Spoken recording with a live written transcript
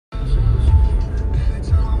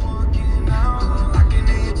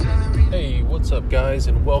guys,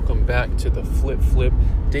 and welcome back to the Flip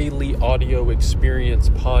Daily Audio Experience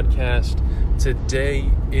Podcast.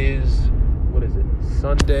 Today is,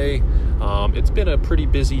 Sunday. It's been a pretty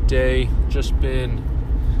busy day. Just been,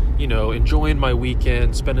 enjoying my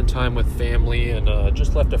weekend, spending time with family, and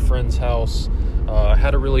just left a friend's house.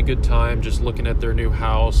 Had a really good time just looking at their new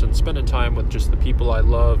house and spending time with just the people I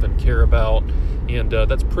love and care about. And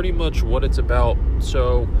that's pretty much what it's about.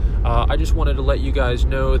 So I just wanted to let you guys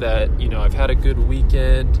know that, I've had a good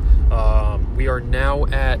weekend. We are now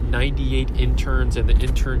at 98 interns in the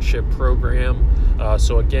internship program.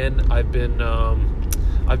 So again, I've been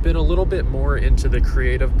a little bit more into the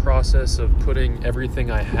creative process of putting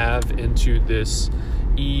everything I have into this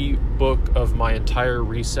e-book of my entire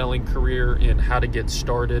reselling career and how to get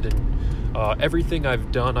started, and everything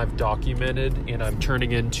I've done I've documented, and I'm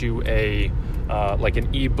turning into an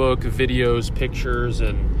ebook, videos, pictures,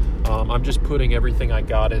 and I'm just putting everything I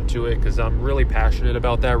got into it because I'm really passionate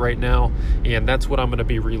about that right now, and that's what I'm going to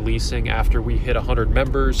be releasing after we hit 100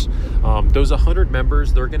 members. Those 100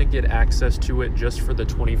 members, they're going to get access to it just for the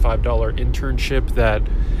 $25 internship. That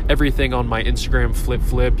everything on my Instagram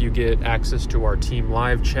Flip, you get access to our team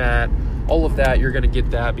live chat, all of that. You're going to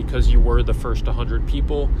get that because you were the first 100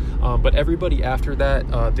 people. But everybody after that,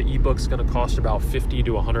 the ebook's going to cost about $50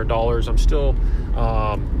 to $100. I'm still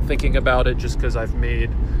thinking about it just because I've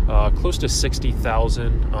made close to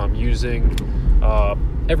 $60,000 using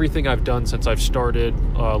everything I've done since I've started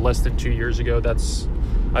less than 2 years ago.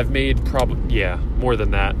 I've made probably, more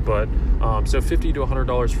than that, but so $50 to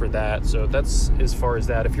 $100 for that. So that's as far as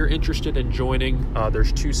that. If you're interested in joining,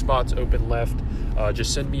 there's 2 spots open left.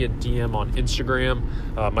 Just send me a DM on Instagram.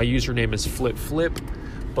 My username is Flip.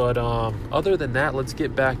 But other than that, let's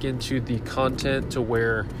get back into the content to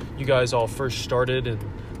where you guys all first started and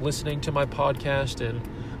listening to my podcast. And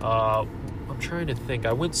I'm trying to think.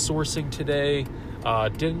 I went sourcing today.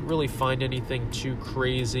 Didn't really find anything too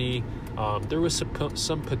crazy. There was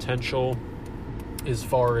some potential as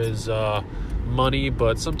far as money,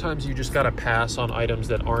 but sometimes you just got to pass on items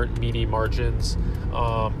that aren't meaty margins.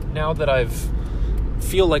 Now that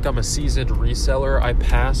feel like I'm a seasoned reseller, I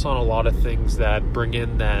pass on a lot of things that bring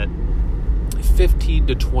in that $15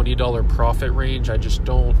 to $20 profit range.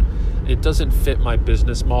 It doesn't fit my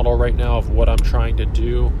business model right now of what I'm trying to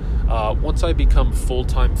do. Once I become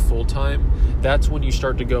full-time, that's when you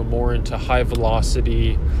start to go more into high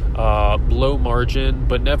velocity, low margin,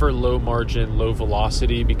 but never low margin, low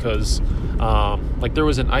velocity, because there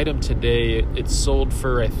was an item today, it sold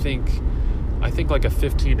for I think like a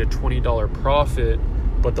 $15 to $20 profit,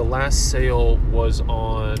 but the last sale was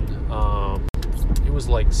on it was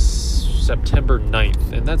like September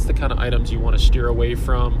 9th, and that's the kind of items you want to steer away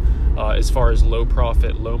from as far as low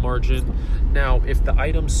profit, low margin. Now, if the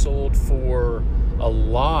item sold for a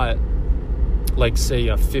lot, like say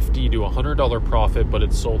a $50 to $100 profit, but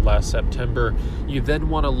it sold last September, you then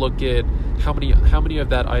want to look at how many of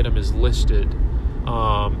that item is listed.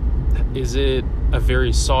 Is it a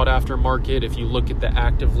very sought after market? If you look at the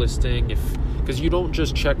active listing, because you don't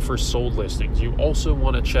just check for sold listings, you also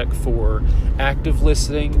want to check for active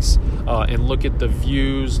listings and look at the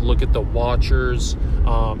views, look at the watchers.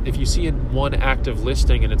 If you see in one active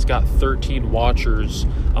listing and it's got 13 watchers,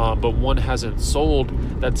 but one hasn't sold,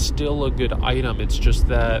 that's still a good item. It's just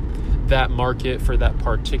that market for that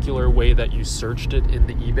particular way that you searched it in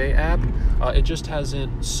the eBay app, it just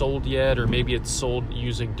hasn't sold yet, or maybe it's sold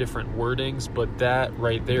using different wordings. But that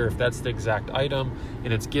right there, if that's the exact item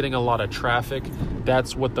and it's getting a lot of traffic,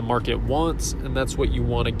 that's what the market wants, and that's what you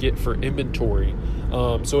want to get for inventory.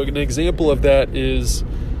 So an example of that is,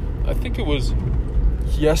 I think it was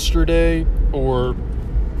yesterday or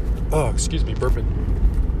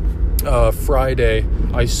Friday,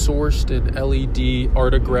 I sourced an LED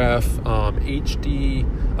Artograph HD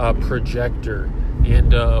projector.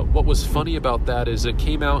 And what was funny about that is it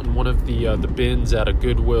came out in one of the bins at a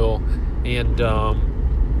Goodwill, and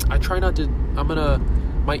I try not to.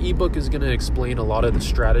 My ebook is gonna explain a lot of the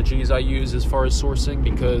strategies I use as far as sourcing,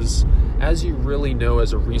 because as you really know,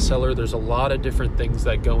 as a reseller, there's a lot of different things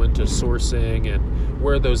that go into sourcing and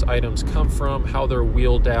where those items come from, how they're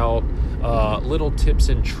wheeled out, little tips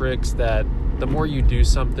and tricks that the more you do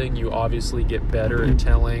something, you obviously get better at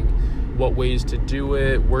telling what ways to do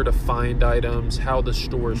it, where to find items, how the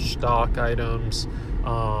stores stock items,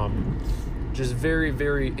 just very,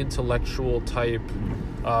 very intellectual type,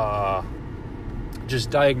 just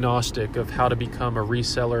diagnostic of how to become a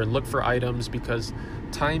reseller and look for items, because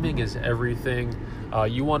timing is everything.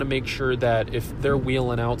 You want to make sure that if they're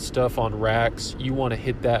wheeling out stuff on racks, you want to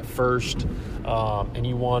hit that first. and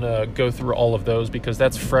you want to go through all of those because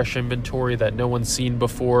that's fresh inventory that no one's seen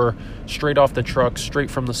before, straight off the truck,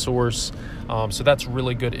 straight from the source. So that's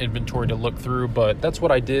really good inventory to look through, but that's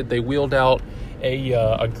what I did. They wheeled out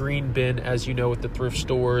a green bin, as you know, at the thrift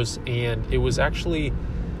stores, and it was actually,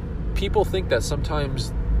 people think that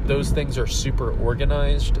sometimes those things are super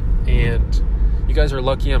organized, and you guys are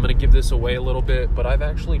lucky. I'm going to give this away a little bit, but I've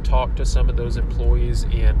actually talked to some of those employees,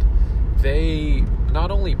 and they not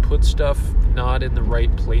only put stuff not in the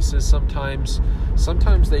right places sometimes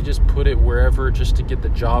they just put it wherever just to get the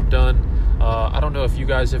job done. I don't know if you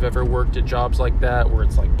guys have ever worked at jobs like that where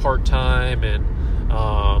it's like part-time and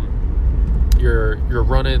you're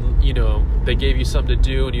running, you know, they gave you something to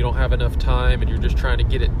do and you don't have enough time and you're just trying to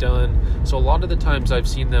get it done. So a lot of the times I've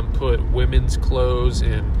seen them put women's clothes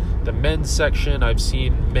in the men's section. I've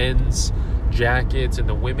seen men's jackets in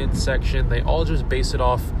the women's section. They all just base it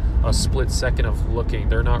off a split second of looking.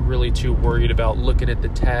 They're not really too worried about looking at the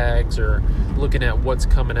tags or looking at what's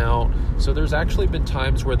coming out. So there's actually been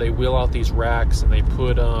times where they wheel out these racks and they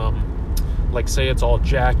put like say it's all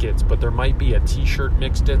jackets, but there might be a t-shirt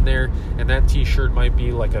mixed in there, and that t-shirt might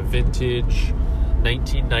be like a vintage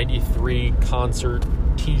 1993 concert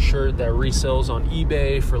t-shirt that resells on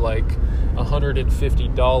eBay for like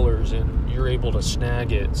 $150, and you're able to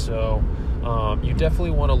snag it. So you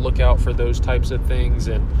definitely want to look out for those types of things.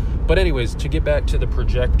 But anyways, to get back to the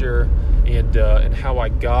projector and how I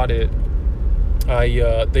got it,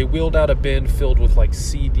 they wheeled out a bin filled with like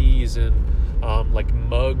CDs and like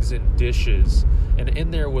mugs and dishes, and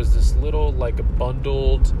in there was this little like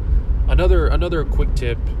bundled. Another quick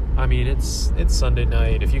tip. I mean, it's Sunday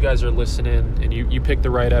night. If you guys are listening and you pick the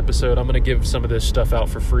right episode, I'm going to give some of this stuff out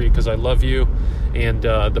for free because I love you, and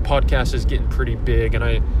the podcast is getting pretty big, and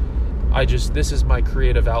I just, this is my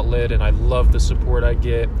creative outlet, and I love the support I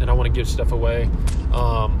get, and I want to give stuff away.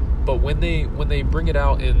 But when they bring it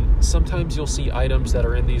out, and sometimes you'll see items that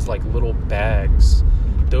are in these like little bags.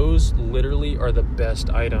 Those literally are the best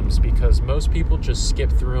items because most people just skip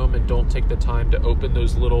through them and don't take the time to open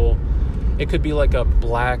those little, it could be like a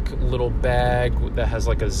black little bag that has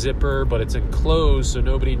like a zipper, but it's enclosed so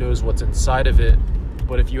nobody knows what's inside of it.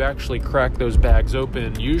 But if you actually crack those bags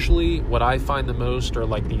open, usually what I find the most are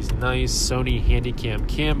like these nice Sony Handycam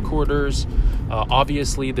camcorders.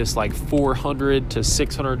 Obviously this like $400 to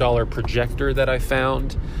 $600 projector that I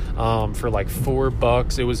found for like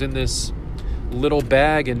 $4. It was in this little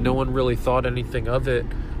bag and no one really thought anything of it.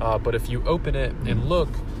 But if you open it and look,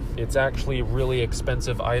 it's actually really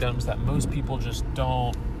expensive items that most people just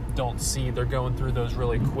don't see. They're going through those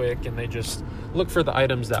really quick and they just look for the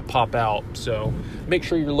items that pop out. So make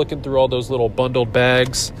sure you're looking through all those little bundled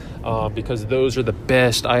bags because those are the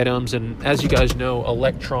best items. And as you guys know,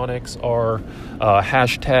 electronics are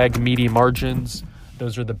hashtag meaty margins.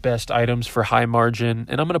 Those are the best items for high margin.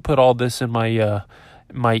 And I'm going to put all this in my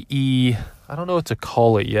I don't know what to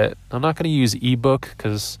call it yet. I'm not going to use ebook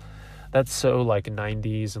because that's so like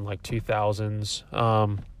 90s and like 2000s.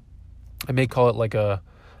 I may call it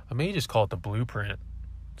I may just call it the Blueprint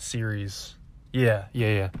series. Yeah.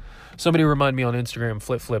 Somebody remind me on Instagram,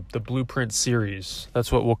 flip, the Blueprint series.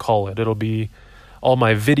 That's what we'll call it. It'll be all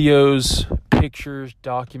my videos, pictures,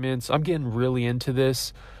 documents. I'm getting really into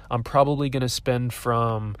this. I'm probably going to spend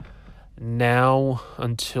from now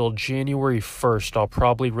until January 1st. I'll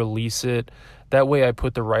probably release it. That way I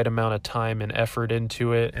put the right amount of time and effort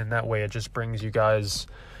into it, and that way it just brings you guys,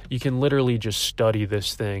 you can literally just study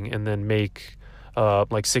this thing and then make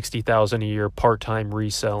like $60,000 a year part-time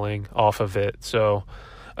reselling off of it. So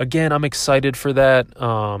again, I'm excited for that.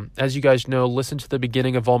 As you guys know, listen to the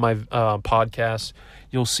beginning of all my podcasts.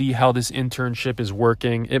 You'll see how this internship is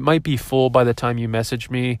working. It might be full by the time you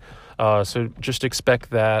message me, so just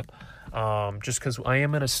expect that. Just because I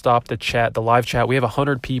am going to stop the live chat. We have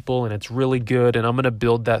 100 people and it's really good, and I'm going to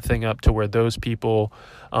build that thing up to where those people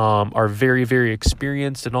are very, very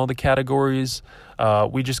experienced in all the categories.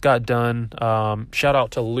 We just got done. Shout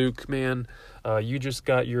out to Luke, man. You just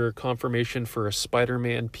got your confirmation for a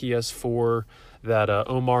Spider-Man PS4 that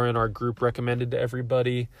Omar in our group recommended to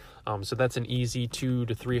everybody. So that's an easy $200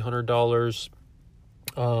 to $300.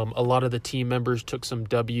 A lot of the team members took some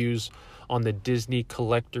W's on the Disney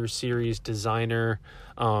Collector Series designer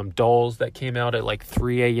dolls that came out at like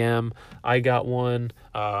 3 a.m. I got one.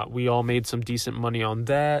 We all made some decent money on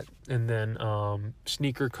that. And then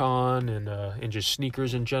SneakerCon and just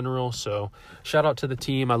sneakers in general. So shout out to the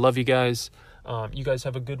team. I love you guys. You guys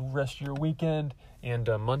have a good rest of your weekend. And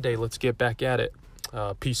Monday, let's get back at it.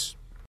 Peace.